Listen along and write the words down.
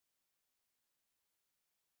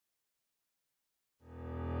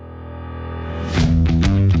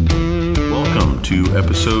to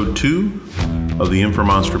episode 2 of the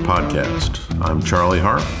InfoMonster podcast. I'm Charlie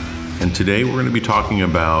Hart, and today we're going to be talking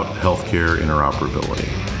about healthcare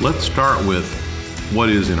interoperability. Let's start with what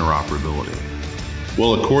is interoperability?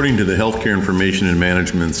 Well, according to the Healthcare Information and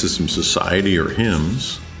Management Systems Society, or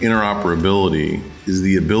HIMSS, interoperability is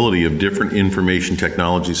the ability of different information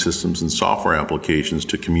technology systems and software applications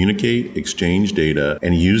to communicate, exchange data,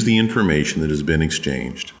 and use the information that has been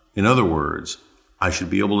exchanged. In other words, I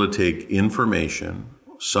should be able to take information,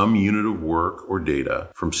 some unit of work or data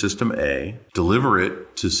from System A, deliver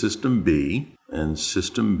it to System B, and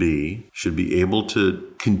System B should be able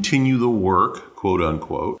to continue the work, quote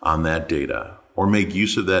unquote, on that data or make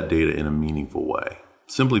use of that data in a meaningful way.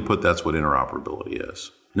 Simply put, that's what interoperability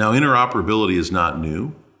is. Now, interoperability is not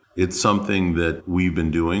new. It's something that we've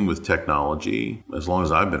been doing with technology as long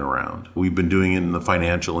as I've been around. We've been doing it in the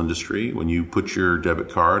financial industry. When you put your debit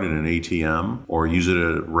card in an ATM or use it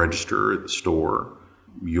at a register at the store,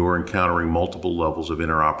 you're encountering multiple levels of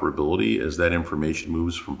interoperability as that information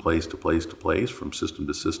moves from place to place to place, from system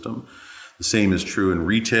to system. The same is true in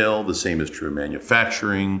retail. The same is true in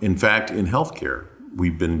manufacturing. In fact, in healthcare,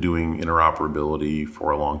 we've been doing interoperability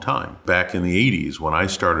for a long time. Back in the 80s, when I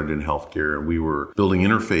started in healthcare, we were building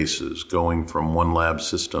interfaces going from one lab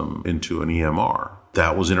system into an EMR.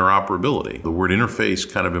 That was interoperability. The word interface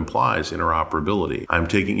kind of implies interoperability. I'm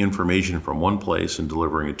taking information from one place and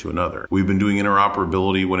delivering it to another. We've been doing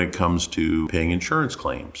interoperability when it comes to paying insurance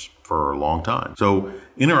claims for a long time. So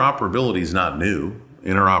interoperability is not new.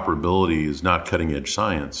 Interoperability is not cutting-edge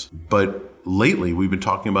science. But lately, we've been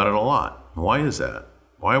talking about it a lot. Why is that?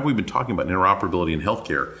 Why have we been talking about interoperability in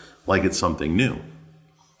healthcare like it's something new?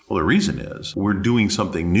 Well, the reason is we're doing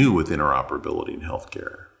something new with interoperability in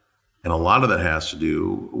healthcare. And a lot of that has to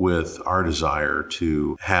do with our desire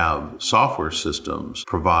to have software systems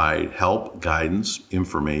provide help, guidance,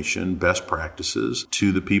 information, best practices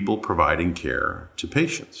to the people providing care to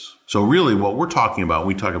patients. So really what we're talking about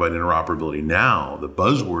when we talk about interoperability now, the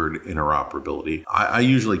buzzword interoperability, I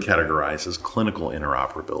usually categorize as clinical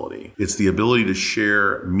interoperability. It's the ability to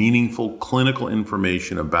share meaningful clinical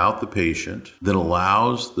information about the patient that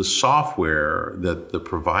allows the software that the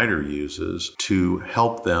provider uses to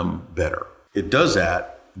help them better. It does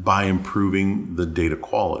that by improving the data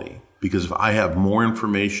quality. Because if I have more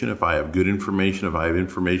information, if I have good information, if I have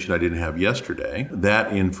information I didn't have yesterday,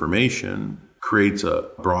 that information creates a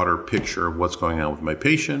broader picture of what's going on with my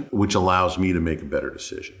patient, which allows me to make a better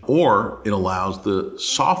decision. Or it allows the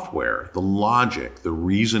software, the logic, the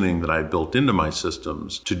reasoning that I built into my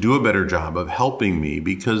systems to do a better job of helping me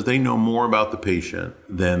because they know more about the patient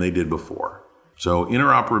than they did before. So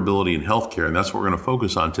interoperability in healthcare, and that's what we're going to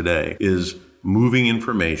focus on today, is moving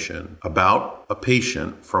information about a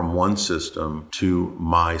patient from one system to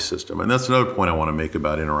my system. And that's another point I want to make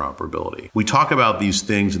about interoperability. We talk about these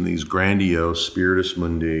things in these grandiose, spiritus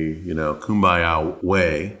mundi, kumbaya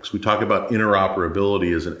way. So we talk about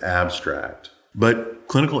interoperability as an abstract. But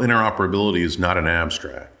clinical interoperability is not an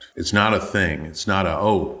abstract. It's not a thing. It's not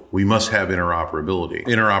we must have interoperability.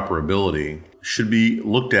 Interoperability should be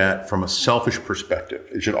looked at from a selfish perspective.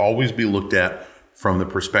 It should always be looked at from the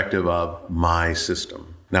perspective of my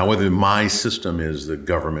system. Now, whether my system is the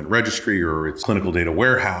government registry or it's clinical data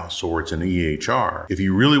warehouse or it's an EHR, if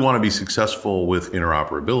you really want to be successful with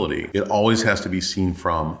interoperability, it always has to be seen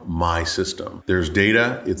from my system. There's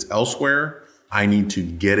data, it's elsewhere. I need to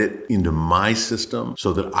get it into my system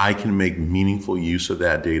so that I can make meaningful use of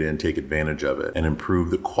that data and take advantage of it and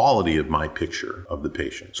improve the quality of my picture of the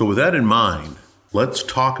patient. So with that in mind, let's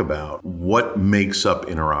talk about what makes up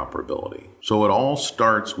interoperability. So it all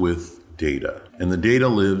starts with data, and the data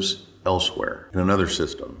lives elsewhere in another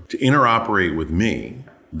system. To interoperate with me,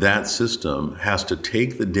 that system has to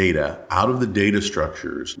take the data out of the data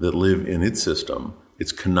structures that live in its system,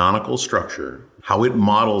 its canonical structure, how it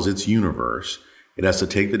models its universe. It has to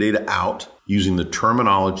take the data out using the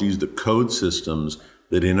terminologies, the code systems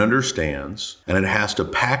that it understands, and it has to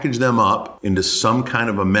package them up into some kind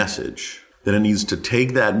of a message. Then it needs to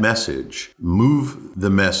take that message, move the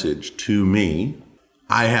message to me.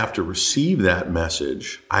 I have to receive that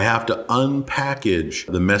message. I have to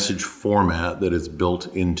unpackage the message format that it's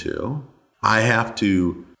built into. I have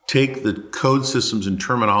to take the code systems and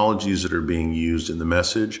terminologies that are being used in the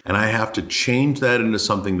message, and I have to change that into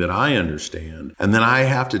something that I understand. And then I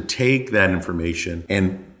have to take that information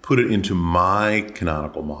and put it into my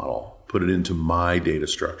canonical model, put it into my data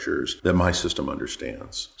structures that my system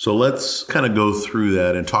understands. So let's kind of go through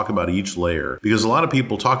that and talk about each layer, because a lot of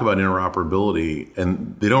people talk about interoperability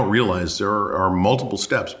and they don't realize there are multiple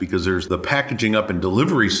steps, because there's the packaging up and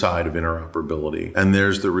delivery side of interoperability, and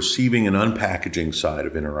there's the receiving and unpackaging side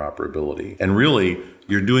of interoperability. And really,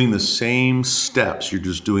 you're doing the same steps, you're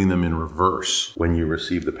just doing them in reverse when you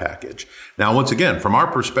receive the package. Now, once again, from our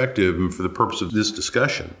perspective and for the purpose of this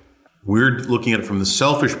discussion, we're looking at it from the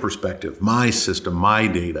selfish perspective, my system, my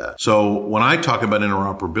data. So when I talk about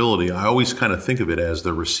interoperability, I always kind of think of it as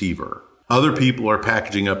the receiver. Other people are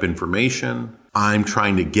packaging up information. I'm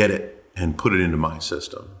trying to get it and put it into my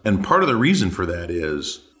system. And part of the reason for that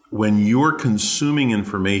is when you're consuming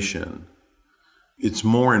information, it's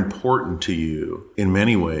more important to you in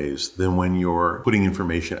many ways than when you're putting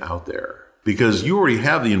information out there. Because you already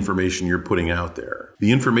have the information you're putting out there.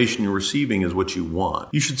 The information you're receiving is what you want.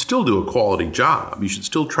 You should still do a quality job. You should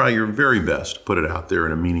still try your very best to put it out there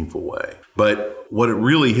in a meaningful way. But what it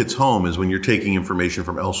really hits home is when you're taking information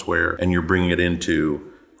from elsewhere and you're bringing it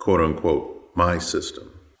into, quote unquote, my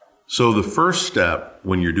system. So the first step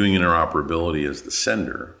when you're doing interoperability as the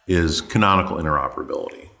sender is canonical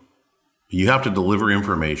interoperability. You have to deliver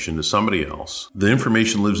information to somebody else. The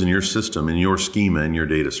information lives in your system, in your schema, in your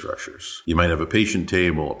data structures. You might have a patient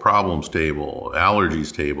table, a problems table,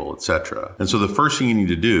 allergies table, etc. And so the first thing you need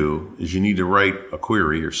to do is you need to write a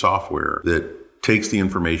query or software that takes the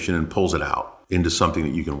information and pulls it out into something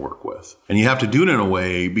that you can work with. And you have to do it in a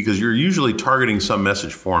way because you're usually targeting some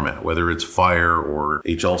message format, whether it's FHIR or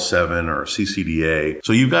HL7 or CCDA.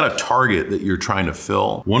 So you've got a target that you're trying to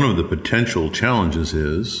fill. One of the potential challenges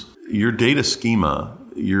is your data schema,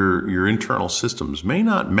 your internal systems may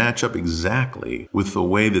not match up exactly with the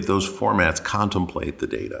way that those formats contemplate the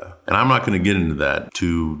data. And I'm not going to get into that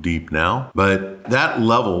too deep now, but that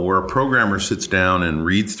level where a programmer sits down and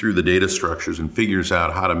reads through the data structures and figures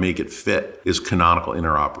out how to make it fit is canonical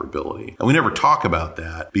interoperability. And we never talk about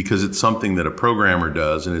that because it's something that a programmer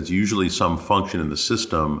does, and it's usually some function in the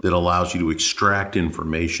system that allows you to extract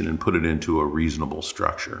information and put it into a reasonable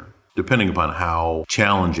structure, depending upon how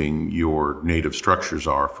challenging your native structures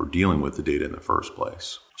are for dealing with the data in the first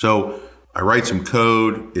place. So I write some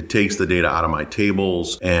code, it takes the data out of my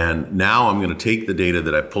tables, and now I'm going to take the data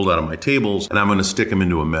that I pulled out of my tables and I'm going to stick them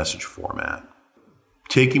into a message format.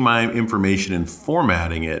 Taking my information and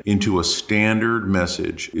formatting it into a standard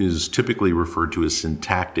message is typically referred to as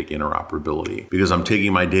syntactic interoperability, because I'm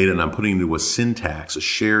taking my data and I'm putting it into a syntax, a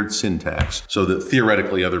shared syntax, so that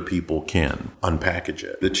theoretically other people can unpackage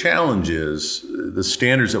it. The challenge is the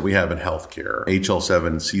standards that we have in healthcare,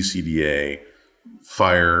 HL7, CCDA,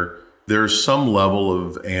 FHIR, there's some level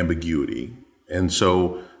of ambiguity. And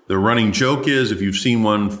so the running joke is if you've seen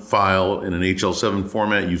one file in an HL7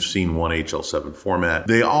 format, you've seen one HL7 format.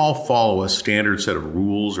 They all follow a standard set of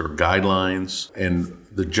rules or guidelines. And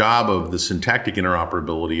the job of the syntactic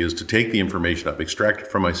interoperability is to take the information I've extracted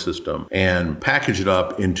from my system and package it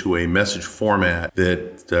up into a message format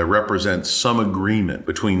that represents some agreement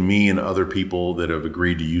between me and other people that have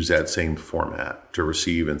agreed to use that same format to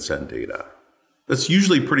receive and send data. That's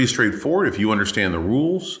usually pretty straightforward if you understand the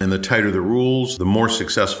rules, and the tighter the rules, the more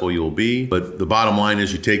successful you'll be. But the bottom line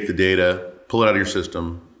is you take the data, pull it out of your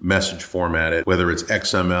system, message format it, whether it's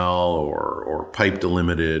XML or pipe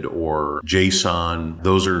delimited or JSON.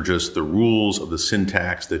 Those are just the rules of the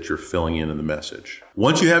syntax that you're filling in the message.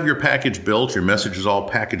 Once you have your package built, your message is all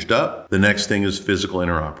packaged up, the next thing is physical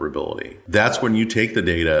interoperability. That's when you take the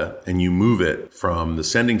data and you move it from the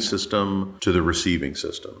sending system to the receiving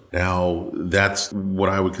system. Now, that's what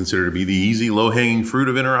I would consider to be the easy, low-hanging fruit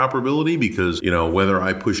of interoperability, because, whether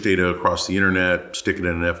I push data across the internet, stick it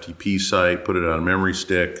in an FTP site, put it on a memory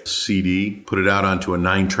stick, CD, put it out onto a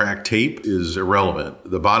 9-track tape is irrelevant.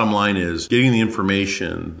 The bottom line is getting the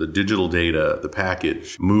information, the digital data, the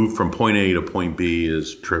package, moved from point A to point B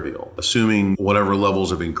is trivial. Assuming whatever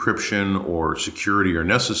levels of encryption or security are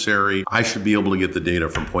necessary, I should be able to get the data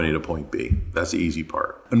from point A to point B. That's the easy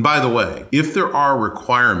part. And by the way, if there are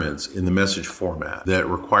requirements in the message format that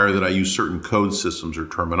require that I use certain code systems or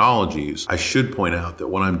terminologies, I should point out that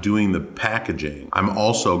when I'm doing the packaging, I'm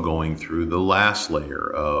also going through the last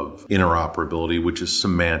layer of interoperability, which is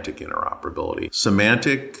semantic interoperability.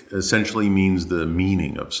 Semantic essentially means the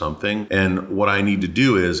meaning of something. And what I need to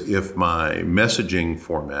do is, if my messaging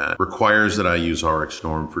format requires that I use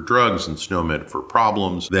RxNorm for drugs and SNOMED for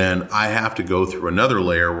problems, then I have to go through another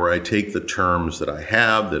layer where I take the terms that I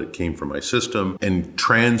have, that it came from my system, and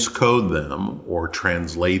transcode them or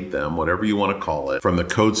translate them, whatever you want to call it, from the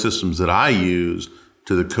code systems that I use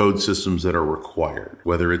to the code systems that are required,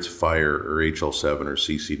 whether it's FHIR or HL7 or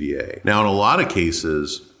CCDA. Now, in a lot of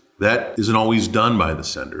cases, That isn't always done by the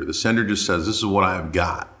sender. The sender just says, this is what I've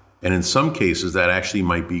got. And in some cases, that actually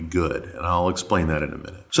might be good. And I'll explain that in a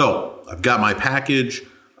minute. So I've got my package.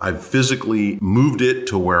 I've physically moved it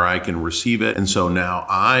to where I can receive it. And so now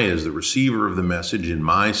I, as the receiver of the message in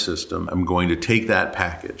my system, I'm going to take that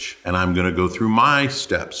package and I'm going to go through my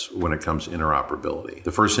steps when it comes to interoperability.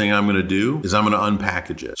 The first thing I'm going to do is I'm going to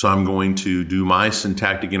unpackage it. So I'm going to do my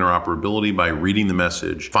syntactic interoperability by reading the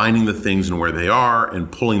message, finding the things and where they are,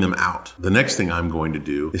 and pulling them out. The next thing I'm going to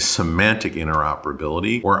do is semantic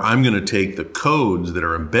interoperability, where I'm going to take the codes that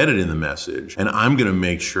are embedded in the message and I'm going to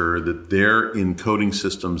make sure that they're encoding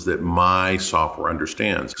systems that my software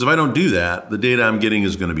understands. Because if I don't do that, the data I'm getting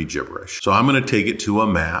is going to be gibberish. So I'm going to take it to a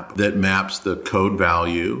map that maps the code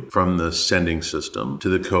value from the sending system to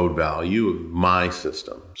the code value of my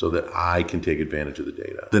system so that I can take advantage of the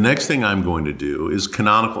data. The next thing I'm going to do is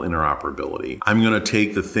canonical interoperability. I'm going to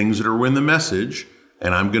take the things that are in the message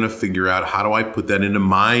and I'm going to figure out how do I put that into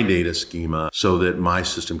my data schema so that my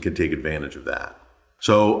system can take advantage of that.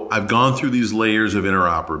 So I've gone through these layers of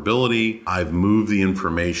interoperability. I've moved the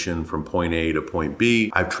information from point A to point B.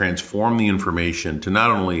 I've transformed the information to not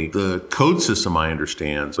only the code system I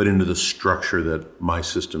understand, but into the structure that my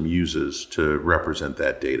system uses to represent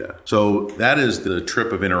that data. So that is the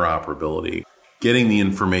trip of interoperability, getting the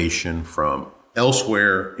information from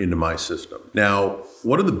elsewhere into my system. Now,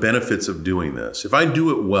 what are the benefits of doing this? If I do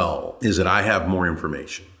it well, is that I have more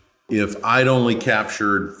information. If I'd only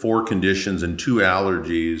captured 4 conditions and 2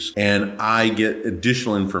 allergies, and I get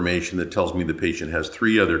additional information that tells me the patient has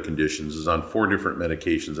 3 other conditions, is on 4 different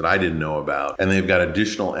medications that I didn't know about, and they've got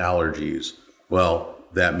additional allergies, well,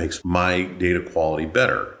 that makes my data quality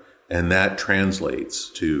better. And that translates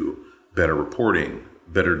to better reporting,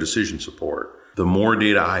 better decision support. The more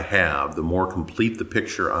data I have, the more complete the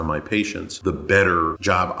picture on my patients, the better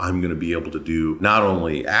job I'm going to be able to do, not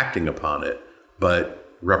only acting upon it, but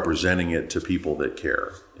representing it to people that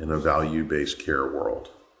care in a value-based care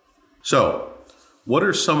world. So, what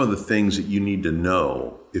are some of the things that you need to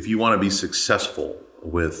know if you want to be successful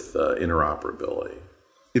with interoperability?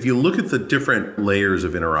 If you look at the different layers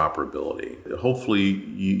of interoperability, hopefully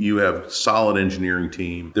you have a solid engineering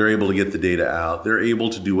team. They're able to get the data out. They're able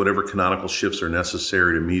to do whatever canonical shifts are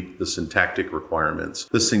necessary to meet the syntactic requirements.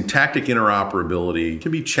 The syntactic interoperability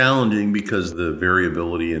can be challenging because of the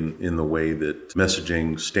variability in the way that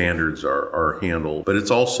messaging standards are handled, but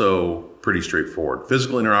it's also pretty straightforward.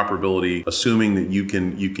 Physical interoperability, assuming that you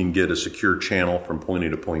can get a secure channel from point A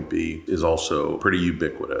to point B, is also pretty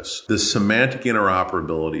ubiquitous. The semantic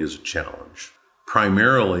interoperability is a challenge,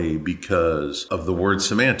 primarily because of the word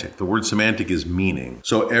semantic. The word semantic is meaning.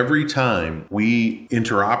 So every time we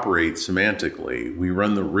interoperate semantically, we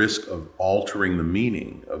run the risk of altering the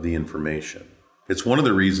meaning of the information. It's one of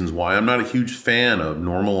the reasons why I'm not a huge fan of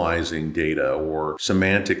normalizing data or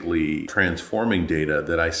semantically transforming data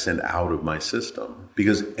that I send out of my system.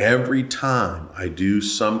 Because every time I do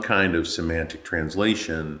some kind of semantic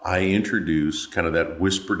translation, I introduce kind of that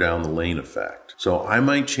whisper down the lane effect. So I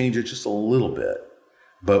might change it just a little bit,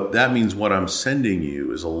 but that means what I'm sending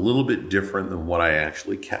you is a little bit different than what I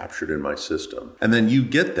actually captured in my system. And then you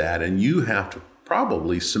get that and you have to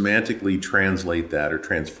probably semantically translate that or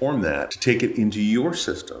transform that to take it into your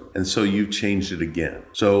system. And so you've changed it again.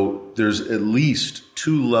 So there's at least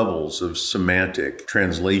 2 levels of semantic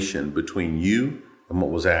translation between you and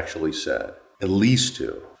what was actually said. At least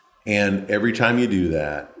 2. And every time you do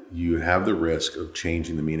that, you have the risk of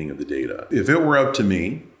changing the meaning of the data. If it were up to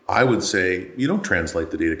me, I would say you don't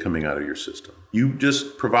translate the data coming out of your system. You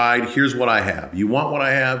just provide, here's what I have. You want what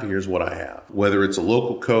I have, here's what I have. Whether it's a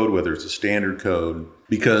local code, whether it's a standard code,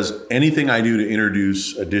 because anything I do to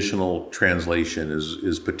introduce additional translation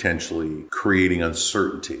is potentially creating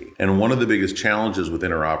uncertainty. And one of the biggest challenges with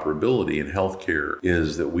interoperability in healthcare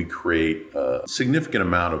is that we create a significant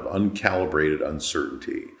amount of uncalibrated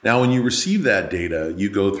uncertainty. Now, when you receive that data, you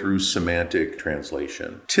go through semantic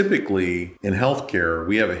translation. Typically, in healthcare,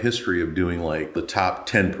 we have a history of doing like the top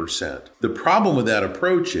 10%. The problem with that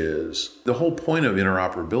approach is the whole point of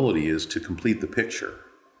interoperability is to complete the picture.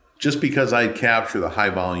 Just because I capture the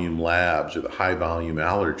high volume labs or the high volume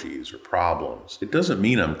allergies or problems, it doesn't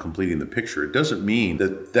mean I'm completing the picture. It doesn't mean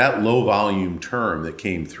that that low volume term that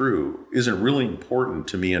came through isn't really important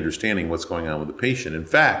to me understanding what's going on with the patient. In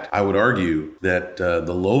fact, I would argue that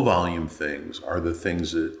the low volume things are the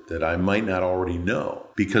things that I might not already know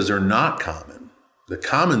because they're not common. The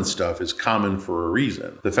common stuff is common for a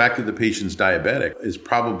reason. The fact that the patient's diabetic is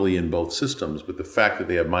probably in both systems, but the fact that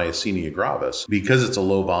they have myasthenia gravis, because it's a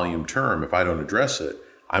low volume term, if I don't address it,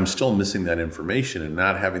 I'm still missing that information, and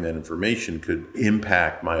not having that information could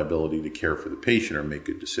impact my ability to care for the patient or make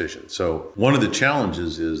good decisions. So one of the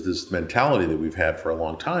challenges is this mentality that we've had for a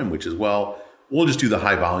long time, which is, well, we'll just do the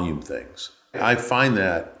high volume things. I find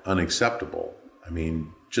that unacceptable. I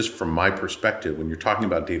mean, just from my perspective, when you're talking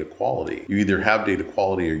about data quality, you either have data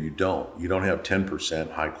quality or you don't. You don't have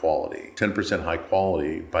 10% high quality. 10% high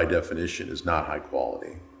quality, by definition, is not high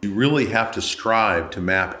quality. You really have to strive to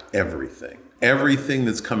map everything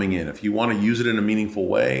that's coming in. If you want to use it in a meaningful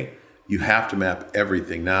way, you have to map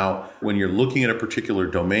everything. Now, when you're looking at a particular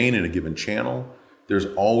domain in a given channel, there's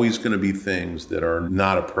always going to be things that are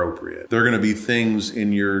not appropriate. There are going to be things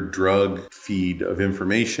in your drug feed of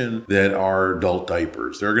information that are adult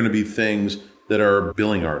diapers. There are going to be things that are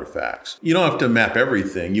billing artifacts. You don't have to map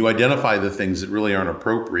everything. You identify the things that really aren't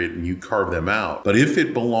appropriate and you carve them out. But if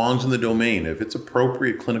it belongs in the domain, if it's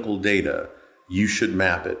appropriate clinical data, you should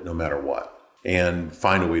map it no matter what and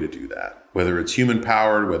find a way to do that. Whether it's human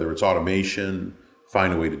powered, whether it's automation,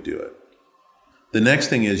 find a way to do it. The next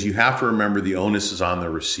thing is you have to remember the onus is on the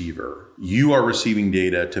receiver. You are receiving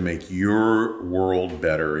data to make your world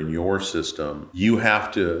better in your system. You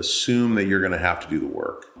have to assume that you're going to have to do the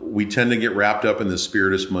work. We tend to get wrapped up in the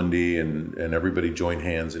spiritus mundi and everybody join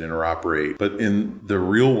hands and interoperate. But in the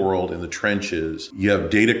real world, in the trenches, you have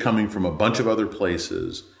data coming from a bunch of other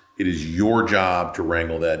places. It is your job to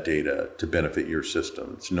wrangle that data to benefit your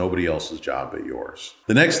system. It's nobody else's job but yours.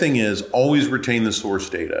 The next thing is always retain the source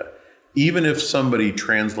data. Even if somebody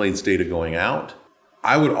translates data going out,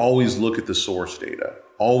 I would always look at the source data,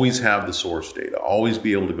 always have the source data, always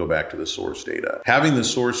be able to go back to the source data. Having the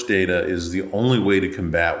source data is the only way to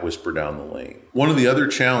combat whisper down the lane. One of the other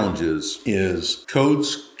challenges is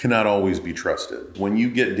codes cannot always be trusted. When you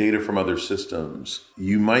get data from other systems,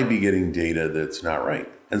 you might be getting data that's not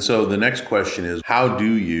right. And so the next question is, how do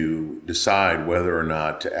you decide whether or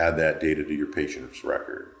not to add that data to your patient's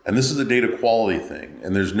record? And this is a data quality thing,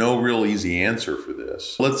 and there's no real easy answer for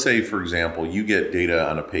this. Let's say, for example, you get data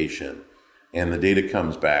on a patient, and the data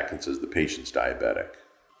comes back and says the patient's diabetic.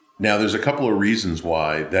 Now, there's a couple of reasons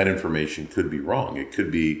why that information could be wrong. It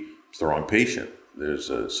could be it's the wrong patient. There's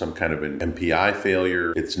some kind of an MPI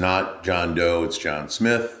failure. It's not John Doe, it's John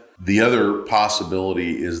Smith. The other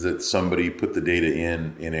possibility is that somebody put the data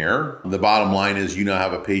in error. The bottom line is you now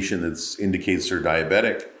have a patient that indicates they're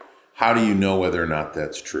diabetic. How do you know whether or not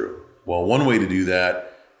that's true? Well, one way to do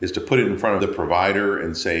that is to put it in front of the provider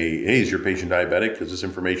and say, hey, is your patient diabetic? Because this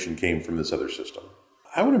information came from this other system.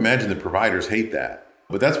 I would imagine that providers hate that.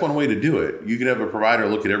 But that's one way to do it. You could have a provider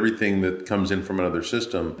look at everything that comes in from another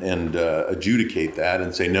system and adjudicate that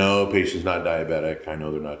and say, no, patient's not diabetic. I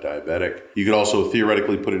know they're not diabetic. You could also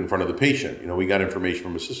theoretically put it in front of the patient. We got information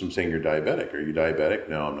from a system saying you're diabetic. Are you diabetic?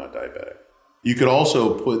 No, I'm not diabetic. You could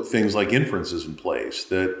also put things like inferences in place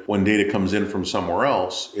that when data comes in from somewhere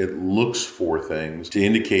else, it looks for things to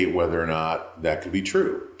indicate whether or not that could be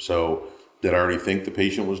true. So did I already think the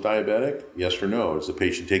patient was diabetic? Yes or no? Is the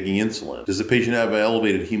patient taking insulin? Does the patient have an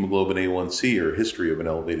elevated hemoglobin A1C or a history of an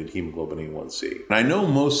elevated hemoglobin A1C? And I know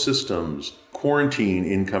most systems quarantine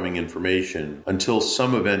incoming information until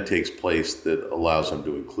some event takes place that allows them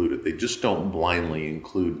to include it. They just don't blindly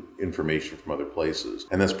include information from other places.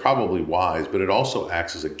 And that's probably wise, but it also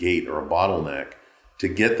acts as a gate or a bottleneck to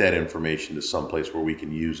get that information to someplace where we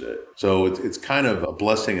can use it. So it's kind of a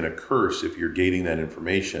blessing and a curse if you're gating that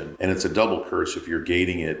information. And it's a double curse if you're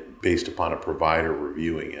gating it based upon a provider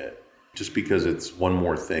reviewing it, just because it's one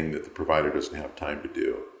more thing that the provider doesn't have time to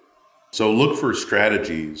do. So look for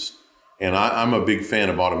strategies. And I'm a big fan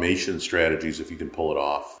of automation strategies, if you can pull it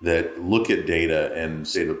off, that look at data and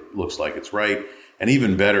say it looks like it's right. And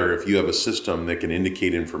even better, if you have a system that can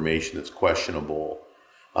indicate information that's questionable,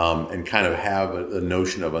 and kind of have a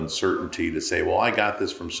notion of uncertainty to say, well, I got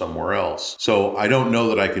this from somewhere else. So I don't know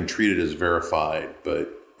that I can treat it as verified, but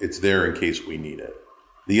it's there in case we need it.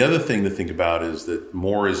 The other thing to think about is that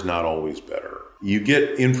more is not always better. You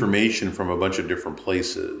get information from a bunch of different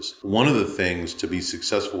places. One of the things to be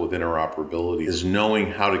successful with interoperability is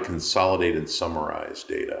knowing how to consolidate and summarize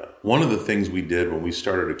data. One of the things we did when we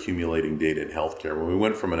started accumulating data in healthcare, when we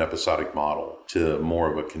went from an episodic model to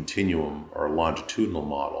more of a continuum or a longitudinal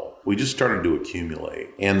model, we just started to accumulate.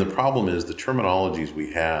 And the problem is the terminologies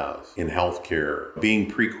we have in healthcare being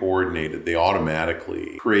pre-coordinated, they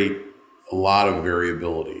automatically create a lot of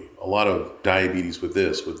variability, a lot of diabetes with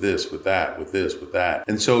this, with this, with that, with this, with that.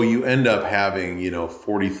 And so you end up having,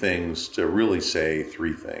 40 things to really say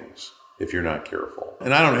 3 things. if you're not careful.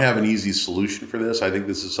 And I don't have an easy solution for this. I think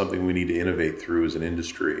this is something we need to innovate through as an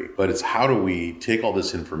industry. But it's how do we take all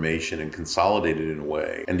this information and consolidate it in a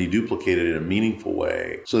way and deduplicate it in a meaningful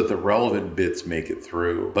way so that the relevant bits make it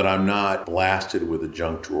through. But I'm not blasted with a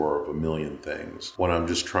junk drawer of a million things when I'm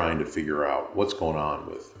just trying to figure out what's going on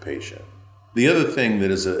with the patient. The other thing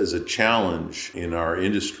that is a challenge in our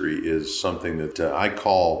industry is something that I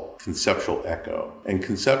call conceptual echo. And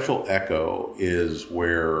conceptual echo is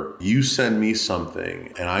where you send me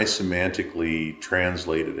something and I semantically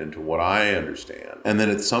translate it into what I understand. And then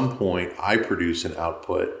at some point I produce an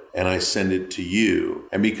output and I send it to you.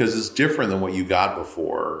 And because it's different than what you got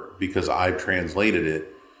before, because I've translated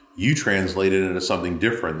it, you translate it into something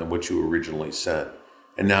different than what you originally sent.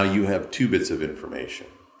 And now you have 2 bits of information.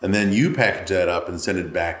 And then you package that up and send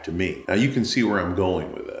it back to me. Now you can see where I'm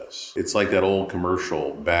going with this. It's like that old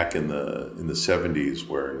commercial back in the 70s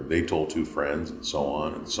where they told 2 friends and so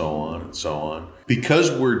on and so on and so on. Because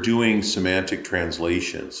we're doing semantic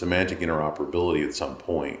translation, semantic interoperability at some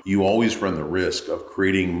point, you always run the risk of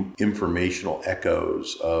creating informational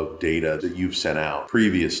echoes of data that you've sent out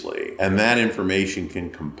previously. And that information can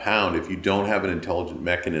compound if you don't have an intelligent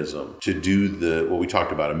mechanism to do what we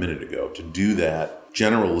talked about a minute ago, to do that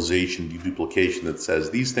generalization, deduplication that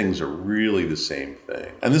says these things are really the same thing.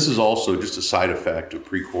 And this is also just a side effect of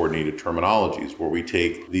pre-coordinated terminologies where we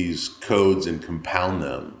take these codes and compound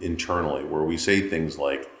them internally, where we say things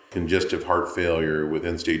like congestive heart failure with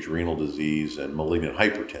end-stage renal disease and malignant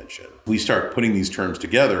hypertension. We start putting these terms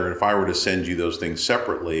together, and if I were to send you those things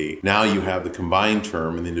separately, now you have the combined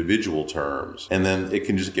term and the individual terms, and then it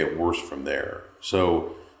can just get worse from there.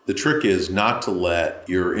 So the trick is not to let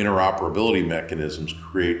your interoperability mechanisms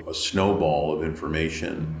create a snowball of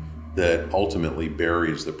information that ultimately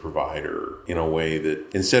buries the provider in a way that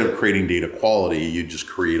instead of creating data quality, you just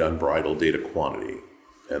create unbridled data quantity.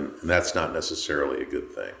 And that's not necessarily a good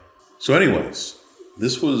thing. So anyways,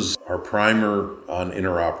 this was our primer on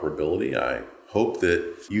interoperability. I hope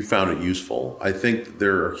that you found it useful. I think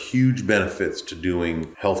there are huge benefits to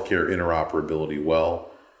doing healthcare interoperability well.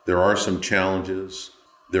 There are some challenges.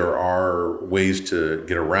 There are ways to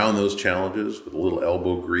get around those challenges with a little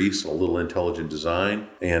elbow grease and a little intelligent design.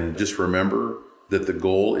 And just remember that the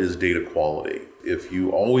goal is data quality. If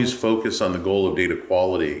you always focus on the goal of data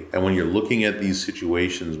quality, and when you're looking at these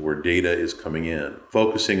situations where data is coming in,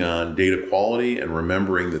 focusing on data quality and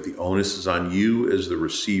remembering that the onus is on you as the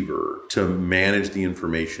receiver to manage the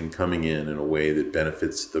information coming in a way that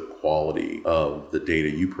benefits the quality of the data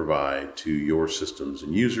you provide to your systems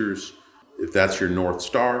and users. If that's your North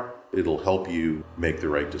Star, it'll help you make the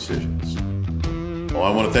right decisions. Well, I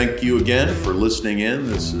want to thank you again for listening in.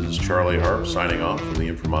 This is Charlie Harp signing off from the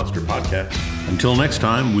InfoMonster podcast. Until next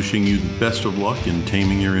time, wishing you the best of luck in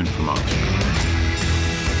taming your InfoMonster.